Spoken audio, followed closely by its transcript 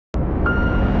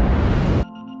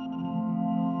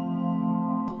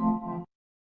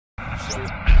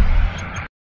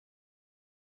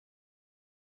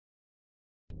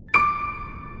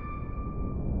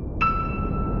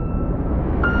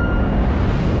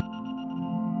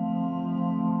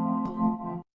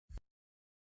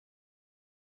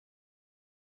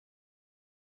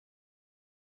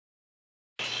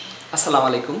আসসালামু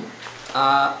আলাইকুম।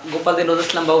 গোপালদি নজরুল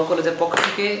ইসলাম বাবু কলেজের পক্ষ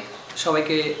থেকে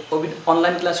সবাইকে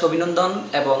অনলাইন ক্লাসে অভিনন্দন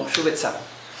এবং শুভেচ্ছা।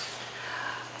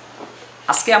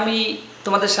 আজকে আমি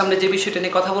তোমাদের সামনে যে বিষয়টা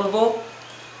নিয়ে কথা বলবো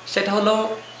সেটা হলো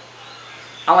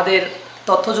আমাদের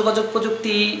তথ্য যোগাযোগ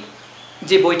প্রযুক্তি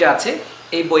যে বইটা আছে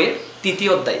এই বইয়ের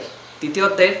তৃতীয়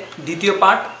অধ্যায়ের দ্বিতীয়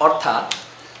পার্ট অর্থাৎ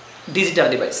ডিজিটাল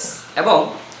ডিভাইস। এবং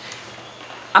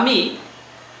আমি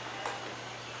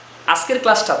আজকের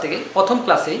ক্লাসটা থেকে প্রথম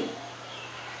ক্লাসে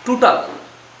টোটাল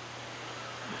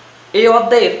এই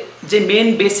অধ্যায়ের যে মেন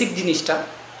বেসিক জিনিসটা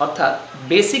অর্থাৎ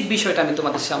বেসিক বিষয়টা আমি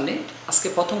তোমাদের সামনে আজকে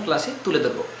প্রথম ক্লাসে তুলে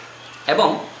ধরব। এবং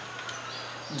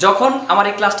যখন আমার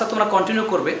এই ক্লাসটা তোমরা কন্টিনিউ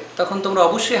করবে তখন তোমরা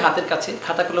অবশ্যই হাতের কাছে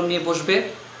খাতা কলম নিয়ে বসবে।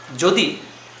 যদি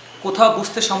কোথাও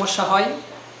বুঝতে সমস্যা হয়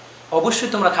অবশ্যই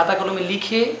তোমরা খাতা কলমে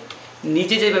লিখে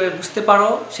নিজে যেভাবে বুঝতে পারো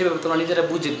সেভাবে তোমরা নিজেরা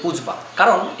বুঝবা।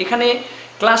 কারণ এখানে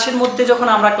ক্লাসের মধ্যে যখন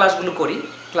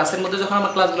আমরা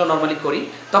ক্লাসগুলো নর্মালি করি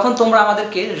তখন তোমরা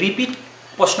আমাদেরকে রিপিট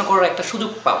প্রশ্ন করার একটা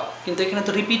সুযোগ পাও, কিন্তু এখানে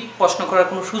তো রিপিট প্রশ্ন করার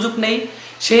কোনো সুযোগ নেই।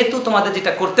 সেহেতু তোমাদের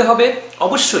যেটা করতে হবে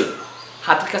অবশ্যই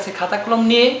হাতের কাছে খাতা কলম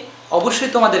নিয়ে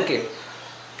অবশ্যই তোমাদেরকে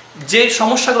যে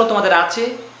সমস্যাগুলো তোমাদের আছে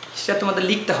সেটা তোমাদের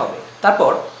লিখতে হবে।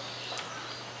 তারপর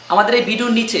আমাদের এই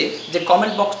ভিডিওর নিচে যে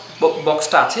কমেন্ট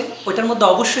বক্সটা আছে ওইটার মধ্যে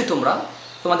অবশ্যই তোমরা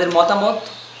তোমাদের মতামত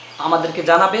আমাদেরকে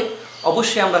জানাবে,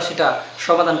 অবশ্যই আমরা সেটা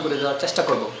সমাধান করে দেওয়ার চেষ্টা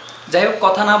করব। যাই হোক,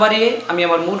 কথা না বাড়িয়ে আমি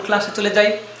আমার মূল ক্লাসে চলে যাই।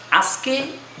 আজকে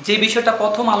যে বিষয়টা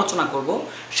প্রথম আলোচনা করব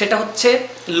সেটা হচ্ছে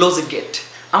লজিক গেট।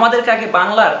 আমাদেরকে আগে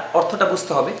বাংলার অর্থটা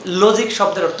বুঝতে হবে। লজিক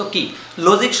শব্দের অর্থ কি?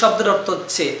 লজিক শব্দের অর্থ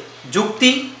হচ্ছে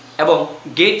যুক্তি এবং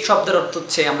গেট শব্দের অর্থ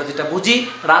হচ্ছে আমরা যেটা বুঝি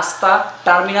রাস্তা,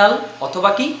 টার্মিনাল অথবা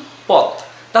কি পথ।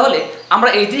 তাহলে আমরা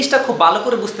এই জিনিসটা খুব ভালো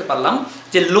করে বুঝতে পারলাম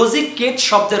যে লজিক গেট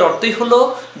শব্দের অর্থই হলো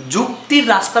যুক্তির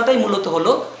রাস্তাটাই মূলত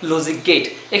হলো লজিক গেট।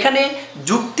 এখানে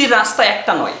যুক্তির রাস্তা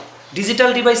একটা নয়।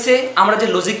 ডিজিটাল ডিভাইসে আমরা যে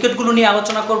লজিক গেটগুলো নিয়ে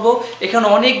আলোচনা করব এখানে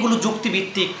অনেকগুলো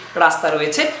যুক্তিভিত্তিক রাস্তা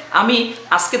রয়েছে। আমি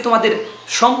আজকে তোমাদের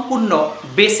সম্পূর্ণ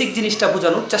বেসিক জিনিসটা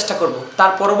বোঝানোর চেষ্টা করব।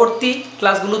 তার পরবর্তী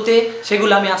ক্লাসগুলোতে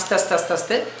সেগুলো আমি আস্তে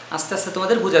আস্তে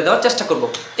তোমাদের বুঝিয়ে দেওয়ার চেষ্টা করব।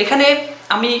 এখানে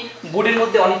আমি বোর্ডের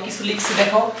মধ্যে অনেক কিছু লিখছি,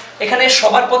 দেখো এখানে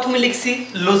সবার প্রথমে লিখছি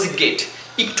লজিক গেট।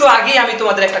 একটু আগেই আমি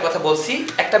তোমাদের একটা কথা বলছি,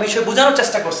 একটা বিষয় বোঝানোর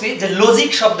চেষ্টা করছি যে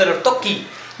লজিক শব্দের অর্থ কি।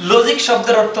 লজিক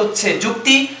শব্দের অর্থ হচ্ছে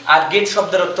যুক্তি আর গেট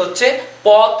শব্দের অর্থ হচ্ছে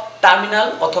পথ, টার্মিনাল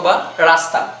অথবা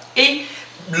রাস্তা। এই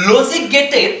লজিক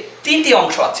গেটের তিনটি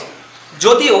অংশ আছে,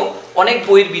 যদিও অনেক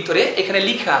বইয়ের ভিতরে এখানে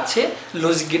লেখা আছে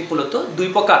লজিক গেট মূলত দুই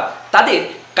প্রকার। তাদের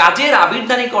কাজের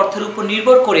আবির্ধানিক অর্থের উপর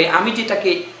নির্ভর করে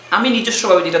আমি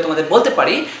নিজস্বভাবে যেটা তোমাদের বলতে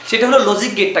পারি সেটা হলো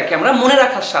লজিক গেটটাকে আমরা মনে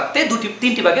রাখার স্বার্থে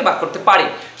তিনটি ভাগে ভাগ করতে পারি।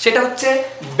 সেটা হচ্ছে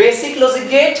basic logic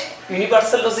gate,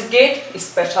 universal logic gate,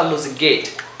 special logic gate.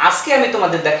 আজকে আমি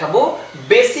তোমাদের দেখাবো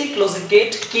বেসিক লজিক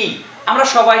গেট কি। আমরা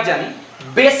সবাই জানি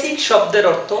বেসিক শব্দের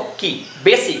অর্থ কি।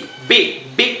 বেসিক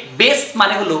বেস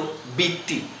মানে হলো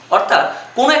ভিত্তি, অর্থাৎ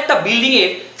কোনো একটা বিল্ডিং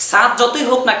এর ছাদ যতই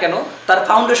হোক না কেন তার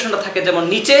ফাউন্ডেশনটা থাকে যেমন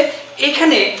নিচে।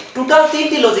 এখানে টোটাল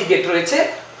তিনটি লজিক গেট রয়েছে।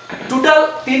 টোটাল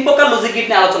তিন প্রকার লজিক গেট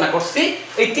নিয়ে আলোচনা করছি।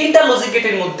 এই তিনটা লজিক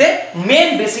গেটের মধ্যে মেন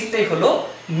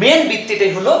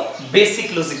ভিত্তিটাই হলো বেসিক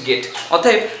লজিক গেট।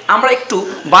 অতএব আমরা একটু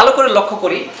ভালো করে লক্ষ্য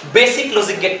করি বেসিক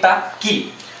লজিক গেটটা কি।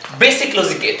 বেসিক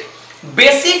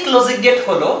লজিক গেট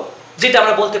হলো যেটা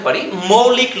আমরা বলতে পারি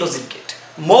মৌলিক লজিক গেট।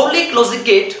 মৌলিক লজিক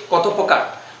গেট কত প্রকার?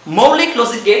 মৌলিক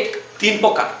লজিক গেট তিন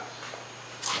প্রকার: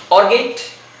 or gate,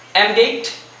 and gate,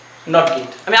 not get.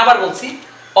 আমি আবার বলছি,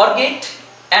 or gate,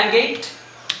 and gate,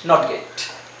 not get.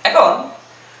 এখন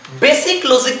বেসিক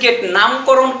লজিক গেট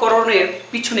নামকরণের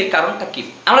পিছনে কারণটা কি?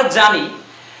 আমরা জানি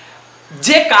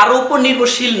যে কারো উপর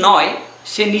নির্ভরশীল নয়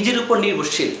সে নিজের উপর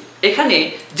নির্ভরশীল। এখানে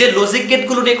যে লজিক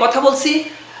গেটগুলো নিয়ে কথা বলছি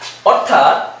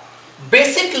অর্থাৎ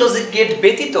বেসিক লজিক গেট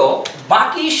ব্যতীত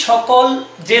বাকি সকল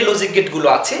যে লজিক গেটগুলো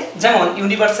আছে যেমন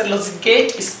universal logic gate,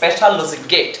 special logic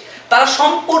gate, তারা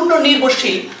সম্পূর্ণ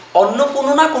নির্ভরশীল অন্য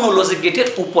কোনো না কোনো লজিক গেটের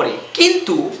উপরে।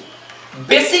 কিন্তু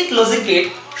বেসিক লজিক গেট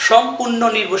সম্পূর্ণ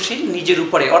নির্ভরশীল নিজের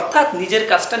উপরে, অর্থাৎ নিজের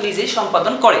কাজটা নিজেই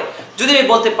সম্পাদন করে। যদি আমি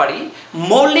বলতে পারি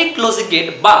মৌলিক লজিক গেট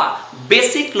বা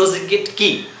বেসিক লজিক গেট কি?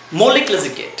 মৌলিক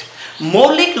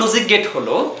লজিক গেট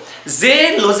হলো যে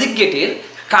লজিক গেটের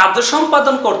কার্য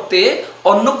সম্পাদন করতে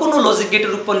অন্য কোনো লজিক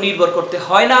গেটের উপর নির্ভর করতে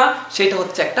হয় না, সেটা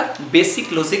হচ্ছে একটা বেসিক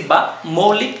লজিক বা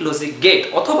মৌলিক লজিক গেট।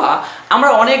 অথবা আমরা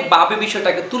অনেকভাবে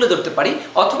বিষয়টাকে তুলে ধরতে পারি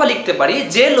অথবা লিখতে পারি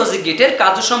যে লজিক গেটের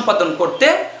কার্য সম্পাদন করতে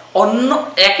অন্য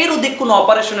একের অধিক কোনো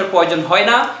অপারেশনের প্রয়োজন হয়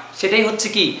না, সেটাই হচ্ছে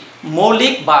কি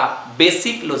মৌলিক বা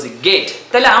বেসিক লজিক গেট।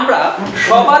 তাহলে আমরা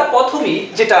সবার প্রথমেই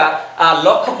যেটা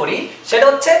লক্ষ্য করি সেটা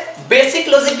হচ্ছে বেসিক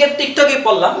লজিক গেট। টিকটকে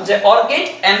বললাম যে or gate,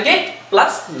 and gate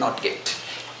plus not get.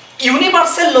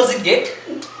 Universal logic gate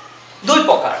দুই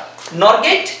প্রকার: নর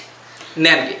গেট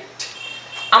ন্যান্ড গেট।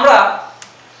 আমরা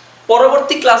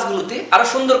পরবর্তী ক্লাসগুলোতে আরো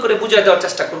সুন্দর করে বুঝিয়ে দেওয়ার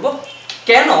চেষ্টা করব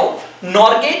কেন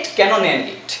নর গেট, কেন ন্যান্ড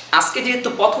গেট। আজকে যেহেতু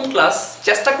প্রথম ক্লাস,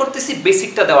 চেষ্টা করতেছি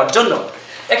বেসিকটা দেওয়ার জন্য।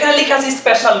 এখানে লেখা আছে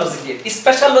special logic gate.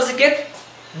 Special logic gate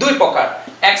দুই প্রকার,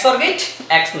 এক্সঅর গেট,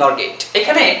 এক্স নর গেট।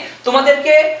 এখানে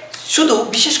তোমাদেরকে শুধু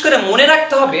বিশেষ করে মনে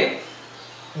রাখতে হবে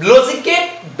logic gate,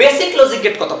 basic logic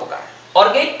gate কত প্রকার, or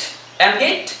gate, and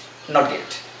gate, not get.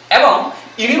 এবং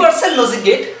ইউনিভার্সাল লজিক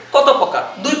গেট কত প্রকার,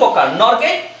 দুই প্রকার, নর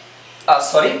গেট,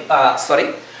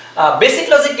 বেসিক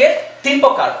লজিক গেট তিন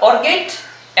প্রকার, or gate,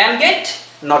 and gate,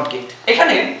 not get.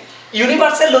 এখানে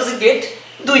ইউনিভার্সাল লজিক গেট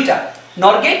দুইটা,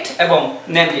 নর গেট এবং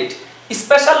NAND gate.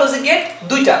 Special logic gate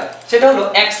দুইটা, সেটা হলো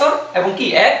এক্সঅর এবং কি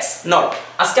এক্স নট।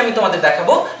 আজকে আমি তোমাদের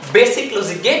দেখাবো বেসিক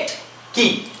লজিক গেট কি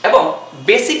এবং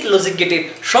বেসিক লজিক গেটের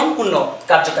সম্পূর্ণ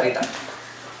কার্যকারিতা।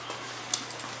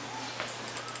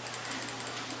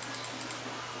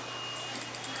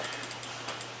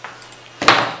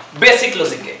 Basic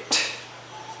logic gate.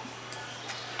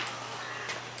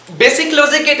 Basic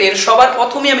logic গেটের সবার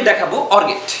প্রথমে আমি দেখাবো অর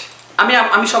গেট।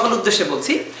 আমি সকল উদ্দেশ্যে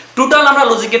বলছি। টোটাল আমরা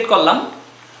লজিক গেট করলাম,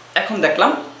 এখন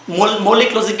দেখলাম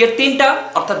মৌলিক লজিক গেট তিনটা,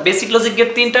 অর্থাৎ বেসিক লজিক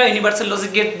গেট তিনটা, ইউনিভার্সাল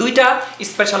লজিক গেট দুইটা,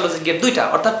 স্পেশাল লজিক গেট দুইটা,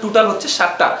 অর্থাৎ টোটাল হচ্ছে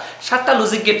 7টা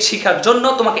লজিক গেট শেখার জন্য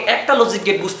তোমাকে একটা লজিক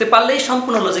গেট বুঝতে পারলেই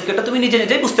সম্পূর্ণ লজিক গেটটা তুমি নিজে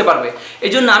নিজেই বুঝতে পারবে।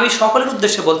 এই জন্য আমি সকলের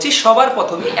উদ্দেশ্যে বলছি সবার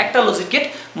প্রথমে একটা লজিক গেট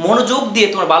মনোযোগ দিয়ে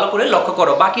তোমার ভালো করে লক্ষ্য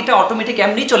করো, বাকিটা অটোমেটিক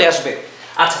এমনি চলে আসবে।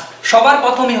 আচ্ছা, সবার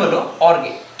প্রথমেই হলো অর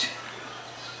গেট।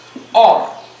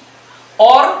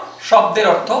 অর শব্দের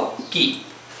অর্থ কি?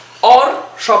 অর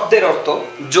শব্দের অর্থ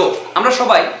যোগ। আমরা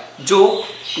সবাই যোগ,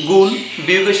 গুণ,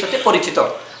 বিয়োগের সাথে পরিচিত।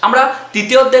 আমরা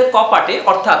তৃতীয় অধ্যায়ের ক পাঠে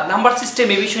অর্থাৎ নাম্বার সিস্টেম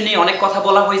এই বিষয় নিয়ে অনেক কথা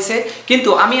বলা হয়েছে, কিন্তু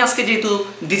আমি আজকে যেহেতু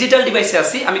ডিজিটাল ডিভাইসে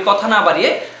আছি, আমি কথা না বাড়িয়ে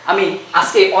আমি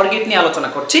আজকে অর গেট নিয়ে আলোচনা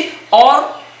করছি। অর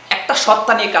একটা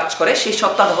সত্তা নিয়ে কাজ করে, সেই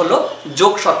সত্তাটা হলো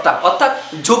যোগ সত্তা, অর্থাৎ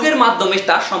যোগের মাধ্যমে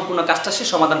তার সম্পূর্ণ কাজটা সে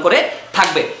সমাধান করে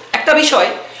থাকবে। একটা বিষয়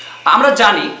আমরা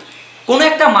জানি, কোনো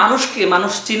একটা মানুষকে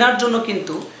মানুষ চেনার জন্য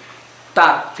কিন্তু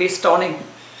তার ফেসটা অনেক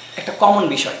একটা কমন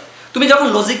বিষয়। তুমি যখন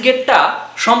লজিক গেটটা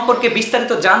সম্পর্কে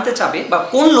বিস্তারিত জানতে চাবে বা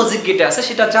কোন লজিক গেটে আছে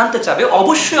সেটা জানতে চাবে,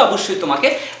 অবশ্যই তোমাকে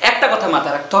একটা কথা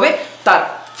মাথায় রাখতে হবে, তার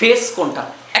ফেস কোনটা।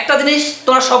 একটা জিনিস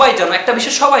তোমরা সবাই জানো, একটা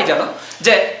বিষয় সবাই জানো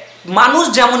যে মানুষ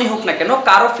যেমনই হোক না কেন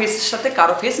কারো ফেসের সাথে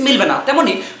কারো ফেস মিলবে না,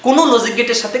 তেমনি কোনো লজিক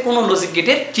গেটের সাথে কোনো লজিক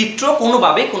গেটের চিত্র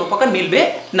কোনোভাবে কোনো প্রকার মিলবে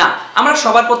না। আমরা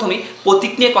সবার প্রথমেই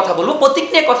প্রতীক নিয়ে কথা বলবো। প্রতীক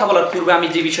নিয়ে কথা বলার পূর্বে আমি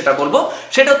যে বিষয়টা বলবো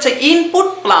সেটা হচ্ছে ইনপুট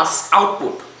প্লাস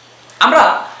আউটপুট। আমরা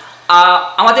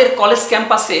আমাদের কলেজ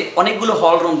ক্যাম্পাসে অনেকগুলো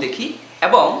হল রুম দেখি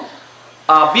এবং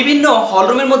বিভিন্ন হল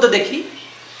রুমের মধ্যে দেখি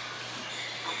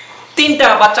 3টা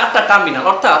বা 4টা টার্মিনাল,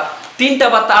 অর্থাৎ 3টা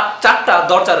বা 4টা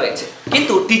দরজা রয়েছে।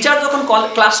 কিন্তু টিচার যখন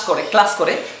ক্লাস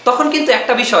করে তখন কিন্তু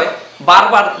একটা বিষয়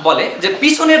বারবার বলে যে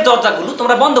পিছনের দরজাগুলো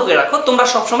তোমরা বন্ধ করে রাখো, তোমরা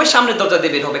সবসময় সামনের দরজা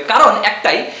দিয়ে বের হবে। কারণ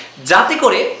একটাই, যাতে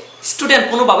করে স্টুডেন্ট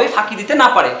কোনোভাবেই ফাঁকি দিতে না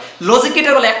পারে। লজিক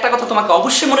গেটের বলে একটা কথা তোমাকে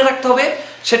অবশ্যই মনে রাখতে হবে,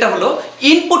 সেটা হলো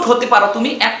ইনপুট হতে পারো তুমি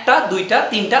 1টা 2টা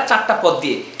 3টা 4টা পদ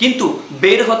দিয়ে, কিন্তু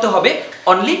বের হতে হবে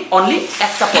অনলি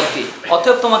একটা পদ দিয়ে।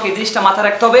 অতএব তোমাকে এই জিনিসটা মাথায়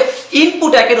রাখতে হবে,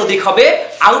 ইনপুট একের অধিক হবে,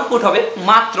 আউটপুট হবে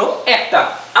মাত্র একটা।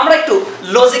 আমরা একটু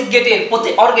লজিক গেটের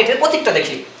অর গেটের প্রতীকটা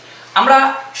দেখি। আমরা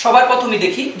সবার প্রথমে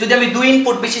দেখি, যদি আমি 2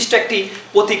 ইনপুট বিশিষ্ট একটি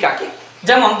প্রতীক আঁকি,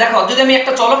 যেমন দেখো, যদি আমি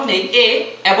একটা চলক নেই এ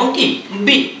এবং কি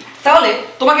বি, তাহলে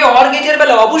তোমাকে অর গেটের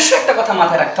বেলা অবশ্যই একটা কথা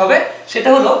মাথায় রাখতে হবে, সেটা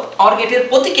হলো অর গেটের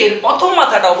প্রতীকের প্রথম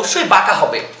মাথাটা অবশ্যই বাঁকা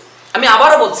হবে। আমি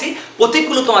আবারও বলছি,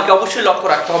 প্রতীকগুলো তোমাকে অবশ্যই লক্ষ্য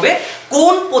রাখতে হবে।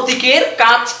 কোন প্রতীকের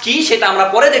কাজ কি সেটা আমরা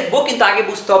পরে দেখব, কিন্তু আগে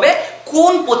বুঝতে হবে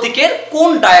কোন প্রতীকের কোন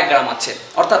ডায়াগ্রাম আছে,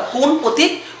 অর্থাৎ কোন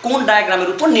প্রতীক কোন ডায়াগ্রামের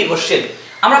উপর নির্ভরশীল।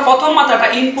 আমরা প্রথম মাথাটা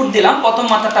ইনপুট দিলাম, প্রথম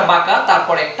মাথাটা বাঁকা,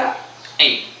 তারপরে একটা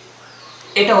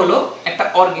এটা হলো একটা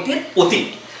অর গেটের প্রতীক।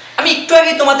 আমি একটু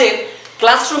আগে তোমাদের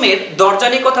ক্লাসরুমের দরজা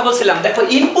নিয়ে কথা বলছিলাম, দেখো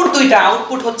ইনপুট 2টা,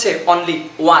 আউটপুট হচ্ছে অনলি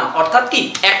 1, অর্থাৎ কি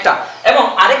একটা। এবং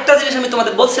আরেকটা জিনিস আমি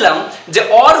তোমাদের বলছিলাম যে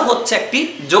অর হচ্ছে একটি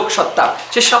যোগ সত্তা,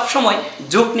 সে সবসময়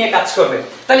যোগ নিয়ে কাজ করবে।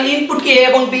 তাহলে ইনপুট কি এ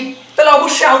এবং বি, তাহলে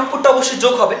অবশ্যই আউটপুটটা অবশ্যই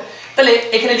যোগ হবে। তাহলে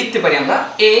এখানে লিখতে পারি আমরা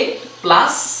এ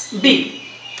প্লাস বি,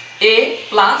 এ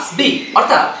প্লাস বি,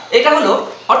 অর্থাৎ এটা হলো,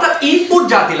 অর্থাৎ ইনপুট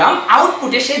যা দিলাম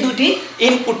আউটপুটে সেই দুটি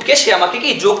ইনপুটকে সে আমাকে কি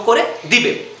যোগ করে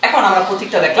দিবে। এখন আমরা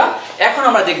প্রতীকটা দেখলাম, এখন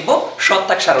আমরা দেখব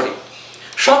সত্তাক সারণী।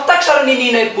 সত্তাক সারণী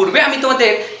নির্ণয়ের পূর্বে আমি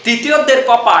তোমাদের তৃতীয় অধ্যায়ের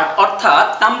ক পার্ট অর্থাৎ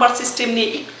নাম্বার সিস্টেম নিয়ে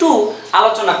একটু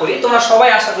আলোচনা করি। তোমরা সবাই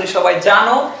আশা করি সবাই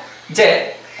জানো যে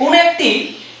কোন একটি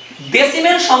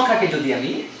ডেসিমেল সংখ্যাকে যদি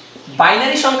আমি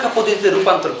বাইনারি সংখ্যা পদ্ধতিতে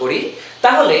রূপান্তর করি,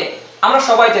 তাহলে আমরা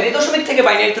সবাই জানি দশমিক থেকে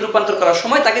বাইনারিতে রূপান্তর করার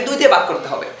সময় তাকে 2 দিয়ে ভাগ করতে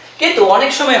হবে। কিন্তু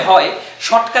অনেক সময় হয়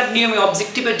শর্টকাট নিয়মে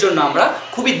অবজেক্টিভের জন্য আমরা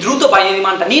খুবই দ্রুত বাইনারি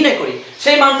মানটা নির্ণয় করি।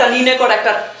 সেই মানটা নির্ণয় করা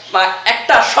একটা বা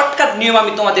একটা শর্টকাট নিয়ম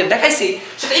আমি তোমাদের দেখাইছি,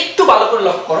 সেটা একটু ভালো করে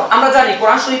লক্ষ্য করো। আমরা জানি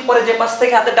কোরআন শরীফ পড়ে যে পাশ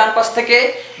থেকে, হাতের ডান পাশ থেকে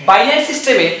বাইনারি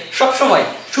সিস্টেমে সবসময়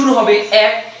শুরু হবে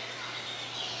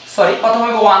প্রথম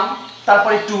হবে 1,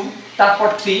 তারপরে 2, তারপর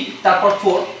 3, তারপর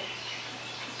 4,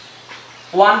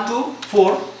 1 2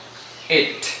 4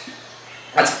 8।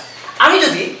 আচ্ছা, আমি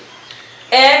যদি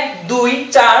 1 2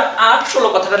 4 8 16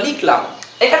 কথাটা লিখলাম,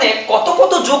 এখানে কত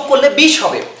কত যোগ করলে 20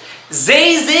 হবে।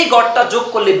 যেই গড়টা যোগ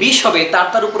করলে 20 হবে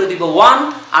তার উপরে দিব 1,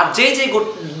 আর যেই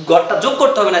গড়টা যোগ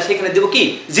করতে হবে না সেখানে দেব কি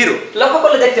 0। লক্ষ্য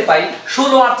করলে দেখতে পাই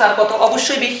 16 আর 4 কত,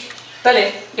 অবশ্যই 20। তাহলে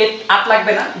 8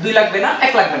 লাগবে না, 2 লাগবে না,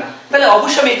 1 লাগবে না। তাহলে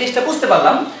অবশ্যই আমি এই জিনিসটা বুঝতে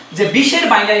পারলাম যে 20 এর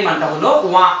বাইনারি মানটা হলো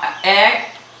 1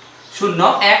 0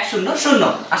 1 0 0।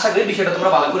 আশা করি বিষয়টা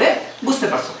তোমরা ভালো করে বুঝতে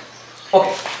পারছো।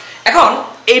 ওকে, এখন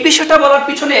এই বিষয়টা বলার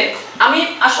পিছনে আমি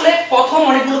আসলে প্রথম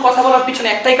অনেকগুলো কথা বলার পিছনে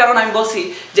একটাই কারণ আমি বলছি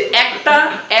যে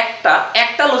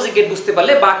একটা লজিক গেট বুঝতে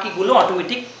পারলে বাকিগুলো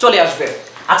অটোমেটিক চলে আসবে।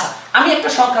 আচ্ছা, আমি একটা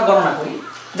সংখ্যা গণনা করি,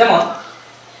 যেমন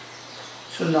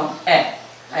 0 1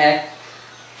 1।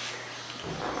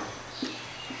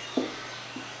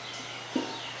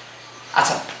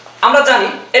 আচ্ছা, আমরা জানি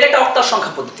এটা একটা অক্টাল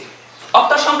সংখ্যা পদ্ধতি।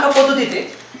 অক্টাল সংখ্যা পদ্ধতিতে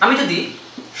আমি যদি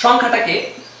সংখ্যাটাকে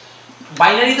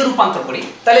বাইনারিতে রূপান্তর করি,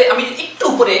 তাহলে আমি একটু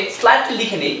উপরে স্লাইডলি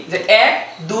লিখে নেই যে 1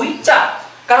 2 4।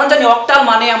 কারণ জানি অক্টাল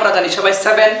মানে আমরা জানি সবাই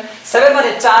 7 মানে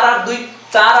 4 আর 2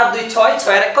 6,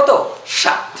 6 আর 1 কত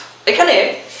 7। এখানে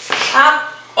 7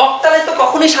 অক্টালে তো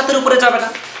কখনোই 7 এর উপরে যাবে না,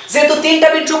 যেহেতু 3টা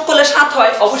বিট যোগ করলে 7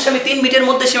 হয়, অবশ্যই আমি 3 বিটের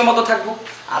মধ্যে সীমাবদ্ধ থাকবো।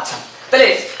 আচ্ছা, তাহলে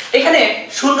এখানে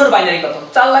শূন্যর বাইনারি কত,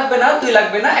 4 লাগবে না, 2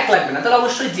 লাগবে না, 1 লাগবে না, তাহলে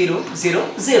অবশ্যই 0 0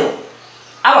 0।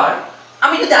 আবার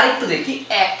আমি যদি আরেকটু দেখি,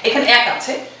 এখানে 1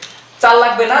 আছে, 4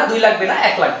 লাগবে না, 2 লাগবে না,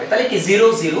 1 লাগবে, তাহলে কি 0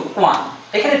 0 1।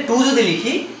 এখানে 2 যদি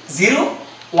লিখি 0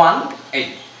 1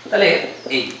 8, তাহলে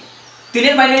এই 3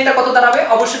 এর বাইনারিটা কত দাঁড়াবে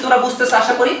অবশ্যই তোমরা বুঝতেছ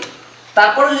আশা করি।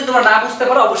 তারপরে যদি তোমরা না বুঝতে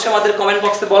পারো অবশ্যই আমাদের কমেন্ট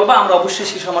বক্সে বলবা, আমরা অবশ্যই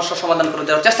সেই সমস্যার সমাধান করে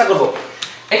দেওয়ার চেষ্টা করব।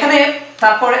 এখানে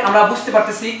তারপরে আমরা বুঝতে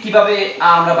পারতেছি কিভাবে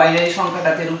আমরা বাইনারি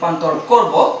সংখ্যাটাতে রূপান্তর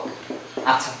করব।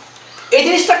 আচ্ছা, এই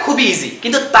জিনিসটা খুবই ইজি,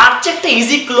 কিন্তু তার চেয়ে একটা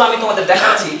ইজি ক্লু আমি তোমাদের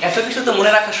দেখাচ্ছি, এত কিছু তো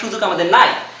মনে রাখার সুযোগ আমাদের নাই।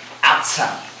 আচ্ছা,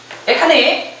 এখানে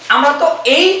আমরা তো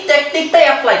এই টেকনিকটাই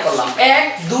অ্যাপ্লাই করলাম 1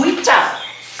 2 4।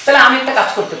 তাহলে আমি একটা কাজ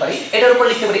করতে পারি, এটার উপর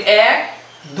লিখতে পারি 1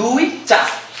 2 4।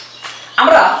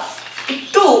 আমরা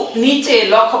একটু নিচে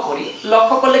লক্ষ্য করি,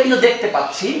 লক্ষ্য করলে কিন্তু দেখতে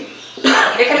পাচ্ছি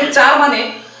এখানে 4 মানে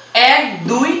 1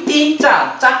 2 3 4,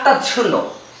 4টা 0,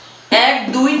 1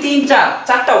 2 3 4,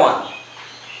 4টা 1,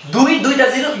 2 2টা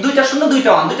 0, 2টা 0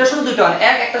 2টা 1, 2টা 0 2টা 1,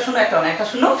 1 একটা 0 একটা 1, একটা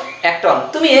 0 একটা 1।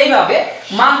 তুমি এইভাবে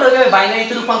মানটা ওইভাবে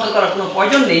বাইনারিতে রূপান্তর করার কোনো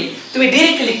প্রয়োজন নেই, তুমি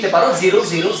ডাইরেক্টলি লিখতে পারো 0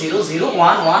 0 0 0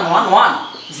 1 1 1 1,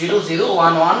 0 0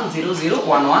 1 1 0 0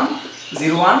 1 1,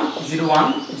 0 1 0 1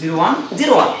 0 1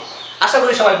 0 1। আশা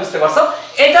করি সবাই বুঝতে পারছো।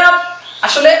 এটা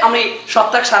আসলে আমি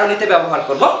সপ্তাহ সারণীতে ব্যবহার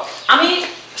করব। আমি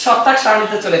সপ্তাহ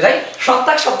সারণীতে চলে যাই।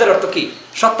 সপ্তাহ শব্দের অর্থ কি?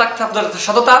 সপ্তাহ শব্দের অর্থ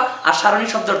সততা, আর সারণী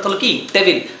শব্দের অর্থ হলো কি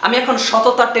টেবিল। আমি এখন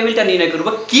সততার টেবিলটা নির্ণয় করব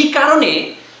কি কারণে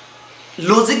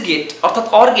লজিক গেট অর্থাৎ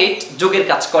অর গেট যোগের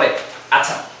কাজ করে।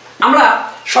 আচ্ছা, আমরা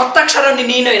সপ্তাহ সারণী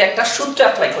নির্ণয়ের একটা সূত্র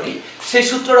অ্যাপ্লাই করি। সেই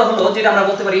সূত্রটা হলো যেটা আমরা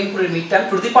বলতে পারি ইনপুটের mid term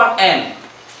to the power n।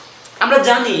 আমরা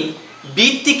জানি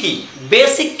ভিত্তি কি,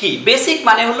 বেসিক কি। বেসিক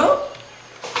মানে হলো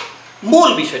মূল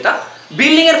বিষয়টা।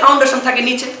 বিল্ডিং এর ফাউন্ডেশন থাকে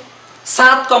নিচে,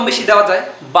 ছাদ কম বেশি দেওয়া যায়,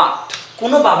 বাট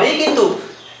কোনোভাবেই কিন্তু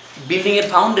বিল্ডিং এর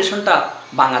ফাউন্ডেশনটা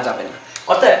ভাঙা যাবে না,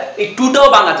 অর্থাৎ এই টুটাও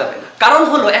ভাঙা যাবে না। কারণ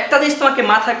হলো একটা জিনিস তোমাকে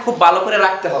মাথায় খুব ভালো করে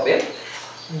রাখতে হবে,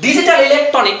 ডিজিটাল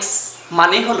ইলেকট্রনিক্স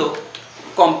মানে হলো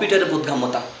কম্পিউটারের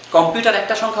বোধগম্যতা। কম্পিউটার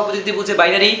একটা সংখ্যা পদ্ধতি বুঝে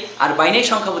বাইনারি, আর বাইনারি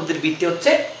সংখ্যা পদ্ধতির ভিত্তি হচ্ছে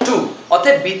 2,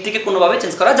 অর্থাৎ ভিত্তিকে কোনোভাবে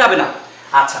চেঞ্জ করা যাবে না।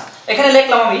 আচ্ছা, এখানে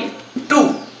লিখলাম আমি 2,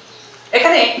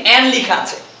 এখানে n লেখা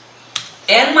আছে।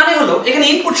 n মানে হলো এখানে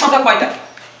ইনপুট সংখ্যা কয়টা?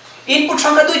 ইনপুট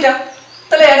সংখ্যা 2টা,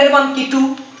 তাহলে n এর মান কি 2,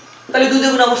 তাহলে 2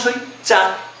 দ্বিগুণ অবশ্যই 4।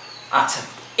 আচ্ছা,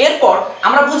 এরপর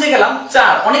আমরা বুঝে গেলাম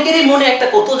 4। অনেকেরই মনে একটা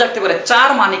কৌতূহল থাকতে পারে 4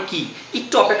 মানে কি,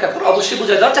 একটু অপেক্ষা করো, অবশ্যই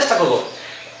বুঝে দেওয়ার চেষ্টা করব।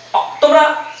 তোমরা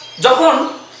যখন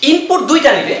ইনপুট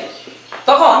 2টা নেবে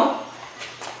তখন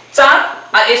 4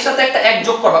 আর এর সাথে একটা 1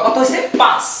 যোগ করবা, কত হয়েছে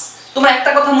 5। তোমরা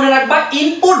একটা কথা মনে রাখবা,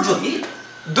 ইনপুট যদি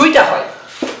 2টা হয়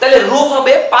তাহলে রো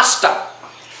হবে 5টা,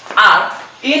 আর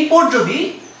ইনপুট যদি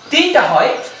 3টা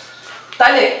হয়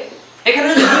তাহলে এখানে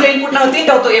যদি 2টা ইনপুট না হতো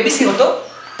 3টা হতো, এবিসি হতো,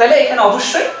 তাহলে এখানে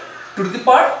অবশ্যই টু দি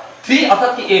পাওয়ার 3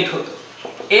 অর্থাৎ কি 8 হতো।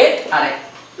 8 আর 1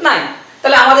 9।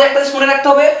 তাহলে আমাদের একটা জিনিস মনে রাখতে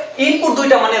হবে, ইনপুট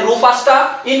 2টা মানে রো 5টা,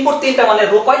 ইনপুট 3টা মানে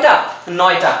রো কয়টা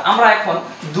 9টা। আমরা এখন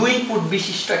 2 ইনপুট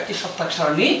বিশিষ্ট একটি সপ্তাহ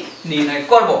সারণী নির্ণয়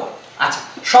করব। আচ্ছা,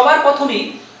 সবার প্রথমেই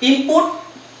ইনপুট,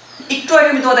 একটু আগে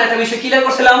আমি তোমাদের একটা বিষয় ক্লিয়ার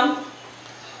করছিলাম,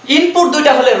 ইনপুট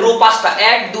দুইটা হলে রো পাঁচটা,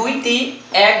 1 2 3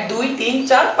 1 2 3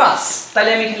 4 5। তাহলে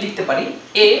আমি এখানে লিখতে পারি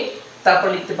এ, তারপর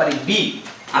লিখতে পারি বি।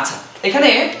 আচ্ছা, এখানে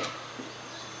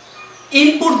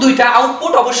ইনপুট দুইটা,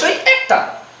 আউটপুট অবশ্যই একটা,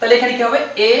 তাহলে এখানে কি হবে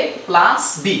এ প্লাস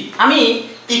বি। আমি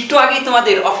একটু আগে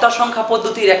তোমাদের অক্টাল সংখ্যা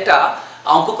পদ্ধতির একটা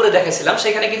অঙ্ক করে দেখাইছিলাম,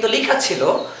 সেখানে কিন্তু লেখা ছিল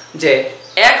যে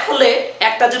 1 হলে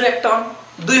একটা জিরো একটা 1,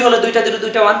 2 হলে দুইটা জিরো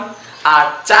দুইটা 1, আর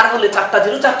 4 হলে চারটা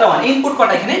জিরো চারটা 1। ইনপুট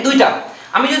কটা এখানে দুইটা।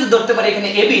 আমি যদি ধরতে পারি এখানে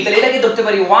এবি, তাহলে এটাকে ধরতে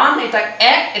পারি 1, এটা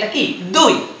 1, এটা কি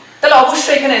 2, তাহলে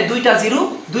অবশ্যই এখানে দুইটা জিরো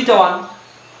দুইটা 1,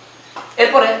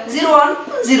 এরপরে 0 1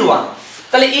 0 1,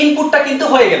 তাহলে ইনপুটটা কিন্তু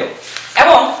হয়ে গেল।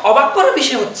 এবং অবাক করার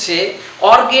বিষয় হচ্ছে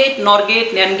অর গেট, নর গেট,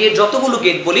 ন্যান্ড গেট, যতগুলো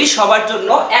গেট বলি সবার জন্য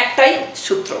একটাই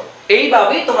সূত্র।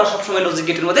 এইভাবেই তোমরা সবসময় লজিক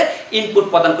গেটের মধ্যে ইনপুট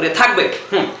প্রদান করে থাকবে।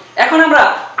 এখন আমরা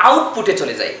আউটপুটে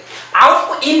চলে যাই।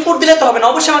 আউটপুট, ইনপুট দিলে তো হবে না,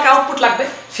 অবশ্যই আমাকে আউটপুট লাগবে।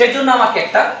 সেজন্য আমাকে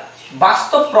একটা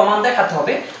বাস্তব প্রমাণ দেখাতে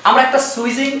হবে। আমরা একটা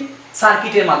সুইচিং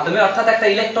সার্কিটের মাধ্যমে, অর্থাৎ একটা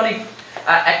ইলেকট্রনিক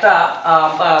একটা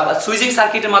সুইচিং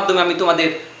সার্কিটের মাধ্যমে আমি তোমাদের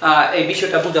এই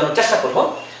বিষয়টা বোঝানোর চেষ্টা করব।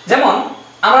 যেমন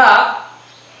আমরা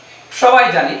সবাই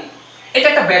জানি এটা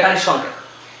একটা ব্যাটারির সংকেত,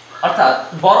 অর্থাৎ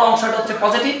বড় অংশটা হচ্ছে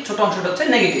পজিটিভ, ছোট অংশটা হচ্ছে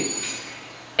নেগেটিভ।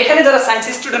 এখানে যারা সায়েন্স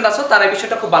স্টুডেন্ট আছো তারা এই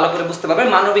বিষয়টা খুব ভালো করে বুঝতে পারবে।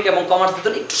 মানবিক এবং কমার্স দিতে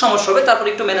একটু সমস্যা হবে, তারপর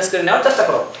একটু ম্যানেজ করে নেওয়ার চেষ্টা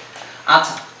করো।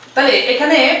 আচ্ছা, তাহলে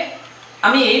এখানে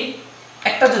আমি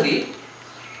একটা যদি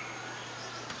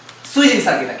সুইচিং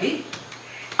সার্কিট আঁকি,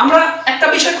 আমরা একটা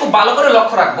বিষয় খুব ভালো করে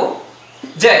লক্ষ্য রাখবো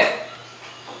যে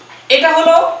এটা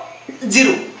হলো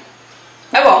 0,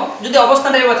 এবং যদি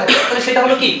অবস্থানটা এভাবে থাকে তাহলে সেটা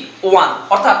হলো কি 1,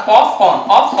 অর্থাৎ of on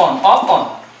of on of on.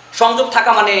 সংযোগ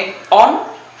থাকা মানে অন,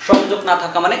 সংযোগ না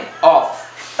থাকা মানে অফ।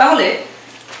 তাহলে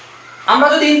আমরা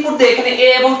যদি ইনপুট দিই এখানে এ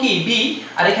এবং কি বি,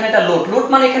 আর এখানে একটা লোড, লোড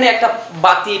মানে এখানে একটা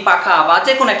বাতি, পাখা বা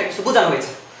যে কোনো একটা কিছু বোঝানো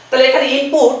হয়েছে। তাহলে এখানে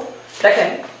ইনপুট দেখেন,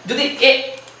 যদি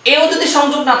এও যদি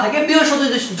সংযোগ না থাকে, বিও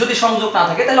যদি সংযোগ না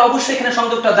থাকে, তাহলে অবশ্যই এখানে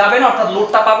সংযোগটা যাবে না, অর্থাৎ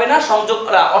লোডটা পাবে না। সংযোগ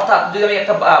অর্থাৎ যদি আমি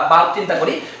একটা বাল্ব চিন্তা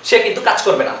করি, সে কিন্তু কাজ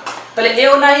করবে না। তাহলে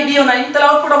এও নাই বিও নাই, তাহলে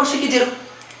আউটপুট অবশ্যই কি 0।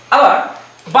 আবার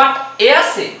বাট এ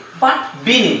আছে, বাট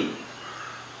বি নেই,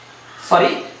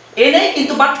 সরি এ নেই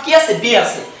কিন্তু বাট কি আছে বি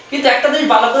আছে। কিন্তু একটা জিনিস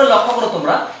ভালো করে লক্ষ্য করো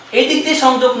তোমরা, এই দিক দিয়ে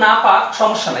সংযোগ না পাক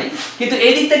সমস্যা নাই, কিন্তু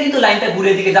এই দিকটা কিন্তু লাইনটা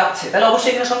ঘুরে দিকে যাচ্ছে, তাহলে অবশ্যই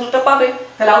এখানে সংযোগটা পাবে।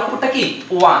 তাহলে আউটপুটটা কি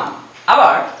 1।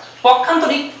 আবার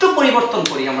পক্ষান্তর একটু পরিবর্তন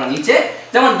করি আমরা নিচে,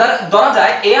 যেমন ধরা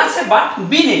যায় এ আছে বাট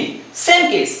বি নেই, সেম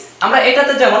কেস। আমরা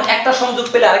এটাতে যেমন একটা সংযোগ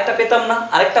পেলে আরেকটা পেতাম না,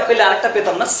 আরেকটা পেলে আরেকটা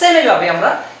পেতাম না, সেম এইভাবে আমরা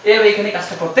এখানে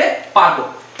কাজটা করতে পারবো।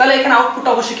 তাহলে এখানে আউটপুট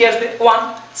অবশ্যই কি আসবে 1।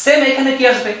 সেম এখানে কি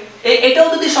আসবে, এটাও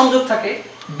যদি সংযোগ থাকে,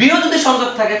 বিও যদি সংযোগ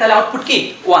থাকে, তাহলে আউটপুট কি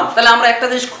 1। তাহলে আমরা একটা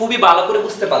জিনিস খুবই ভালো করে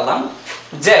বুঝতে পারলাম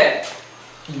যে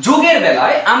যোগের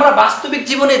বেলায় আমরা বাস্তবিক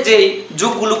জীবনে যে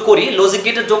যোগগুলো করি, লজিক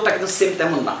গেটের যোগটা কিন্তু সেম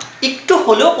তেমন না, একটু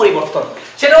হলেও পরিবর্তন।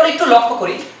 সেটা হলো একটু লক্ষ্য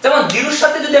করি, যেমন 0 এর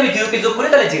সাথে যদি আমি 0 কে যোগ করি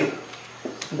তাহলে 0,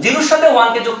 0 এর সাথে 1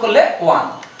 কে যোগ করলে 1,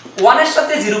 1 এর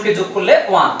সাথে 0 কে যোগ করলে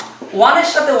 1, 1 এর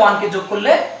সাথে 1 কে যোগ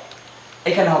করলে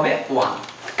এখানে হবে 1।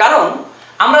 কারণ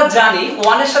আমরা জানি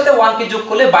 1 এর সাথে 1 কে যোগ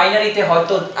করলে বাইনারিতে,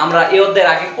 হয়তো আমরা এই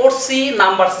অধ্যায়ের আগে পড়ছি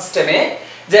নাম্বার সিস্টেমে,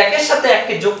 যে 1 এর সাথে 1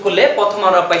 কে যোগ করলে প্রথম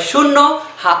আমরা পাই 0,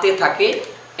 হাতে থাকে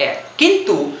 1।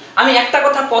 কিন্তু আমি একটা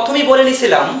কথা প্রথমেই বলে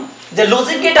নিয়েছিলাম যে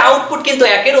লজিক গেট আউটপুট কিন্তু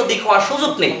 1 এর অধিক হওয়ার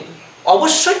সুযোগ নেই,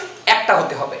 অবশ্যই একটা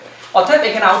হতে হবে। অতএব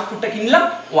এখানে আউটপুটটা কি নিলাম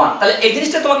 1। তাহলে এই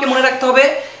জিনিসটা তোমাকে মনে রাখতে হবে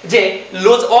যে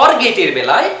অর গেটের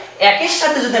বেলায় 1 এর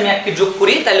সাথে যদি আমি 1 কে যোগ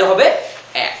করি তাহলে হবে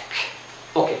 1।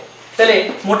 ওকে, তাহলে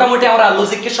মোটামুটি আমরা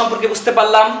লজিক গেট সম্পর্কে বুঝতে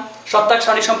পারলাম, সত্তাক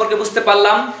সারণী সম্পর্কে বুঝতে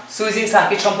পারলাম, সুইচিং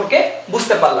সার্কিট সম্পর্কে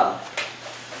বুঝতে পারলাম।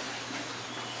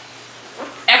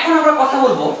 এখন আমরা কথা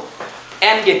বলবো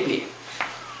এন্ড গেট নিয়ে।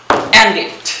 এন্ড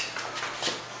গেট,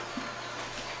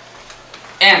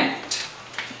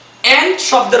 এন্ড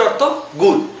শব্দের অর্থ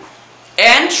গুণ,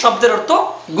 এন্ড শব্দের অর্থ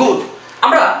গুণ।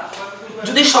 আমরা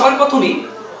যদি সবার প্রথমেই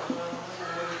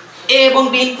এ এবং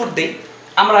বি ইনপুট দেই,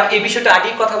 আমরা এই বিষয়টা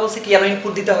আগেই কথা বলছি কি কেন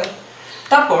ইনপুট দিতে হয়।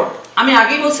 তারপর আমি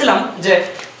আগেই বলছিলাম যে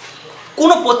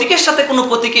কোনো প্রতীকের সাথে কোনো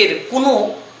প্রতীকের কোনো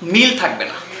মিল থাকবে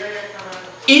না,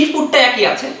 ইনপুটটা একই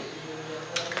আছে,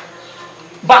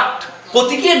 বাট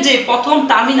প্রতীকের যে প্রথম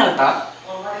টার্মিনালটা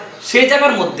সেই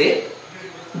জায়গার মধ্যে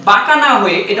বাঁকা না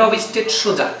হয়ে এটা হবে স্ট্রেট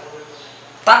সোজা,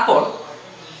 তারপর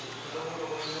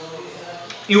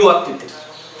ইউ আকৃতির,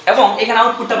 এবং এখানে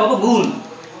আউটপুটটা পাবো গুণ।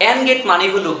 এন্ড গেট মানে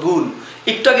হলো গুণ।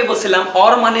 একটু আগে বলছিলাম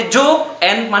অর মানে যোগ,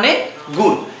 এন্ড মানে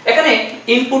গুণ। এখানে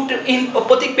ইনপুট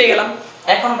প্রতীক পেয়ে গেলাম।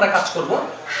 এখন আমরা কাজ করব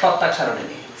সত্তাক সারণী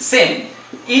নিয়ে। সেম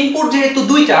ইনপুট যেহেতু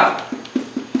দুইটা,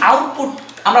 আউটপুট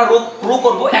আমরা রো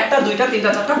করব একটা, দুইটা, তিনটা,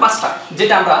 চারটা, পাঁচটা,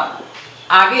 যেটা আমরা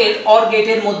আগের অর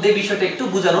গেটের মধ্যে বিষয়টা একটু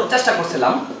বোঝানোর চেষ্টা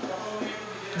করছিলাম।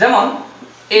 যেমন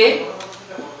A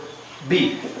B,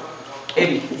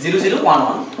 AB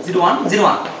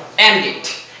 00110101 AND gate.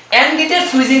 AND গেটের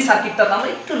সুইচিং সার্কিটটা আমরা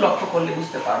একটু লক্ষ্য করলে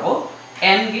বুঝতে পারবো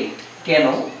AND গেট কেন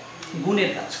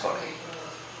গুণের কাজ করে।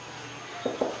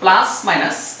 প্লাস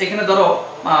মাইনাস এখানে ধরো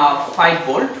 5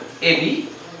 ভোল্ট AB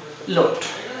লোড।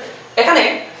 এখানে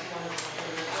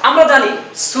আমরা জানি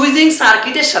সুইচিং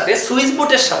সার্কিটের সাথে সুইচ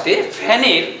বোর্ডের সাথে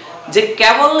ফ্যানের যে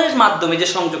কেবলের মাধ্যমে যে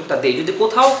সংযোগটা দেয়, যদি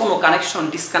কোথাও কোনো কানেকশন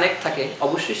ডিসকানেক্ট থাকে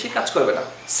অবশ্যই সে কাজ করবে না।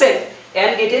 সেম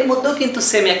AND গেটের মধ্যেও কিন্তু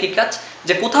সেম একই কাজ,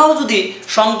 যে কোথাও যদি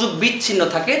সংযোগ বিচ্ছিন্ন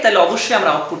থাকে তাহলে অবশ্যই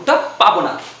আমরা আউটপুটটা পাবো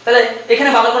না। তাহলে এখানে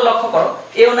ভালো করে লক্ষ্য করো,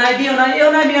 এও নাই বিও নাই, এও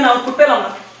নাই বিও নাই, আউটপুট পেলাম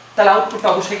না, তাহলে আউটপুটটা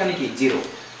অবশ্যই এখানে কি 0।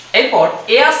 এরপর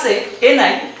এ আছে এ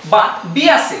নাই বাট বি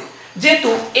আছে, যেহেতু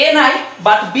এ নাই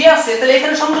বাট বি আছে তাহলে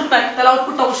এখানে সংযোগ নাই, তাহলে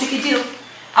আউটপুটটা অবশ্যই কি 0।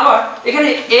 আবার এখানে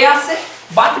এ আছে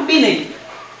বাট বি নেই,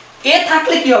 এ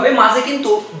থাকলে কি হবে মাঝে কিন্তু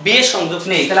বি এর সংযোগ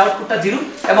নেই, তাহলে আউটপুটটা 0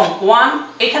 এবং 1।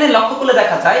 এখানে লক্ষ্য করলে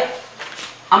দেখা যায়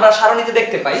আমরা সারণীতে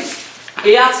দেখতে পাই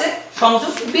এ আছে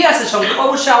সংযোগ বি আছে সংযোগ,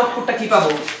 অবশ্যই আউটপুটটা কি পাবো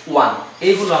 1।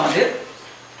 এই হলো আমাদের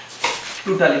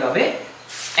টোটালি ভাবে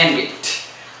AND গেট।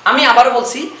 আমি আবার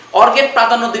বলছি OR গেট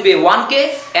প্রাধান্য দিবে 1 কে,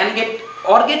 AND গেট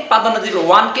OR গেট প্রাধান্য দিবে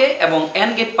 1 কে এবং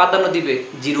AND গেট প্রাধান্য দিবে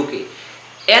 0 কে।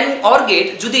 OR গেট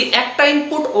যদি একটা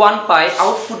ইনপুট 1 পায়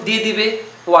আউটপুট দিয়ে দিবে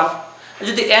 1,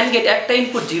 যদি AND গেট একটা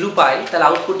ইনপুট 0 পায় তাহলে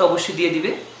আউটপুট অবশ্যই দিয়ে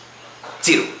দিবে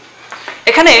 0।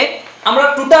 এখানে আমরা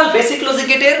টোটাল বেসিক লজিক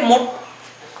গেটের মোট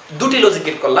দুটি লজিক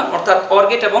গেট করলাম, অর্থাৎ OR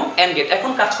গেট এবং AND গেট।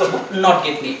 এখন কাজ করব নট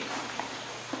গেট নিয়ে।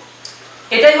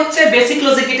 এটাই হচ্ছে বেসিক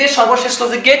লজিক গেটের সর্বশেষ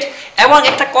লজিক গেট। এবং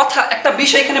একটা কথা, একটা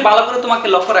বিষয় এখানে ভালো করে তোমাকে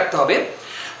লক্ষ্য রাখতে হবে,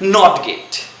 নট গেট।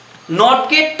 নট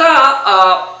গেটটা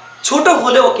ছোট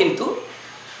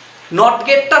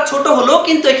হলেও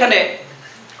কিন্তু এখানে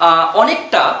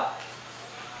অনেকটা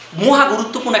মহা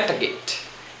গুরুত্বপূর্ণ একটা গেট।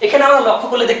 এখানে আমরা লক্ষ্য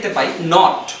করলে দেখতে পাই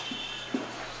নট।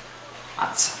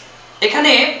 আচ্ছা,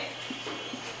 এখানে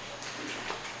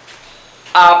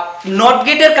নট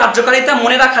গেটের কার্যকারিতা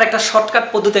মনে রাখার একটা শর্টকাট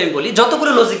পদ্ধতি আমি বলি।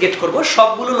 যতগুলো লজিক গেট করব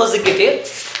সবগুলো লজিক গেটের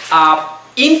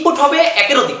ইনপুট হবে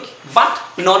একের অধিক, বাট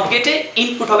নট গেটে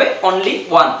ইনপুট হবে অনলি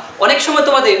 1। অনেক সময়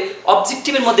তোমাদের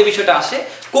অবজেক্টিভের মধ্যে বিষয়টা আসে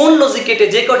কোন লজিক গেটে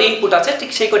যে কয়টি ইনপুট আছে ঠিক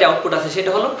সেই কয়টি আউটপুট আছে,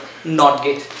 সেটা হলো নট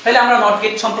গেট। তাহলে আমরা নট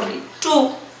গেট সম্পর্কে একটু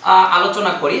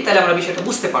আলোচনা করি, তাহলে আমরা বিষয়টা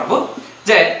বুঝতে পারবো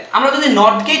যে আমরা যদি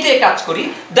নট গেটে কাজ করি,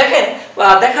 দেখেন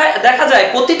দেখা যায়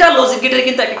প্রতিটা লজিক গেটের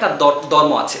কিন্তু একটা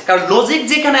ধর্ম আছে। কারণ লজিক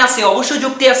যেখানে আছে অবশ্যই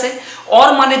যুক্তি আছে, অর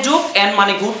মানে যোগ, এন্ড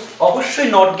মানে গুণ। অবশ্যই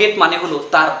নট গেট মানে হলো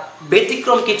তার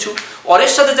ব্যতিক্রম কিছু।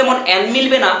 অরের সাথে যেমন এন্ড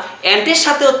মিলবে না, এন্ডের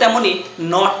সাথেও তেমনি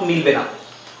নট মিলবে না।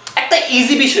 একটা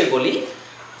ইজি বিষয় বলি,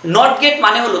 নট গেট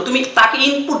মানে হলো তুমি তাকে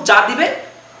ইনপুট যা দিবে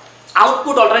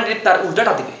আউটপুট অল্টারনেটিভ তার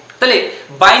উল্টাটা দিবে। তাহলে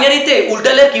বাইনারিতে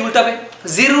উল্টালে কি উল্টাবে?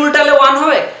 0 উল্টালে 1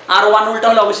 হবে, আর 1 উল্টা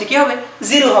হলে অবশ্যই কি হবে?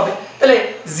 0 হবে। তাহলে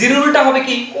 0 উল্টা হবে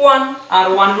কি 1, আর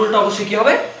 1 উল্টা অবশ্যই কি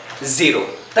হবে? 0।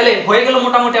 তাহলে হয়ে গেল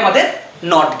মোটামুটি আমাদের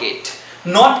নট গেট।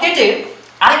 নট গেটের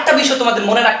আরেকটা বিষয় তোমাদের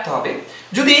মনে রাখতে হবে,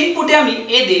 যদি ইনপুটে আমি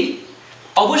এ দেই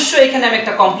অবশ্যই এখানে আমি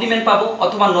একটা কমপ্লিমেন্ট পাবো,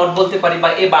 অথবা নট বলতে পারি বা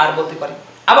এ বার বলতে পারি।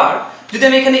 আবার যদি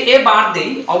আমি এখানে এ বার দেই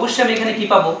অবশ্যই আমি এখানে কি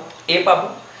পাবো? এ পাবো।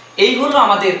 এই হলো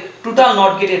আমাদের টোটাল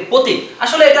নট গেটের প্রতীক।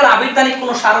 আসলে এটার আবির্ভাবিক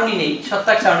কোনো সারণী নেই,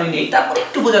 সত্যাক সারণী নেই, তারপর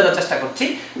একটু বোঝার চেষ্টা করছি।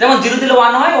 যেমন 0 দিলে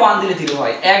 1 হয়, 1 দিলে 0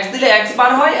 হয়, x দিলে x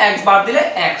বার হয়, x বার দিলে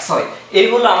x হয়। এই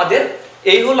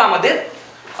হলো আমাদের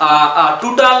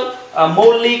টোটাল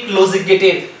মৌলিক লজিক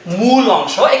গেটের মূল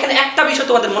অংশ। এখানে একটা বিষয়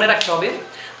তোমাদের মনে রাখতে হবে,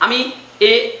 আমি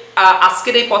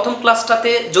আজকের এই প্রথম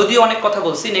ক্লাসটাতে যদিও অনেক কথা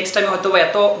বলছি, নেক্সট টাইমে হয়তো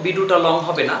এত ভিডিওটা লং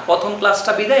হবে না। প্রথম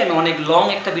ক্লাসটা বিদায় আমি অনেক লং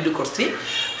একটা ভিডিও করছি।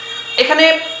 এখানে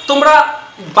তোমরা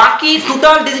বাকি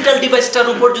টোটাল ডিজিটাল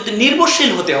ডিভাইসটার উপর যদি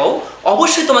নির্ভরশীল হতে হও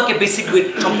অবশ্যই তোমাকে বেসিক গেট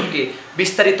সম্পর্কে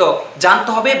বিস্তারিত জানতে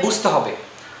হবে, বুঝতে হবে।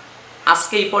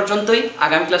 আজকে এই পর্যন্তই,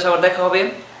 আগামী ক্লাসে আবার দেখা হবে।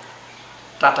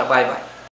 Tata, bye bye.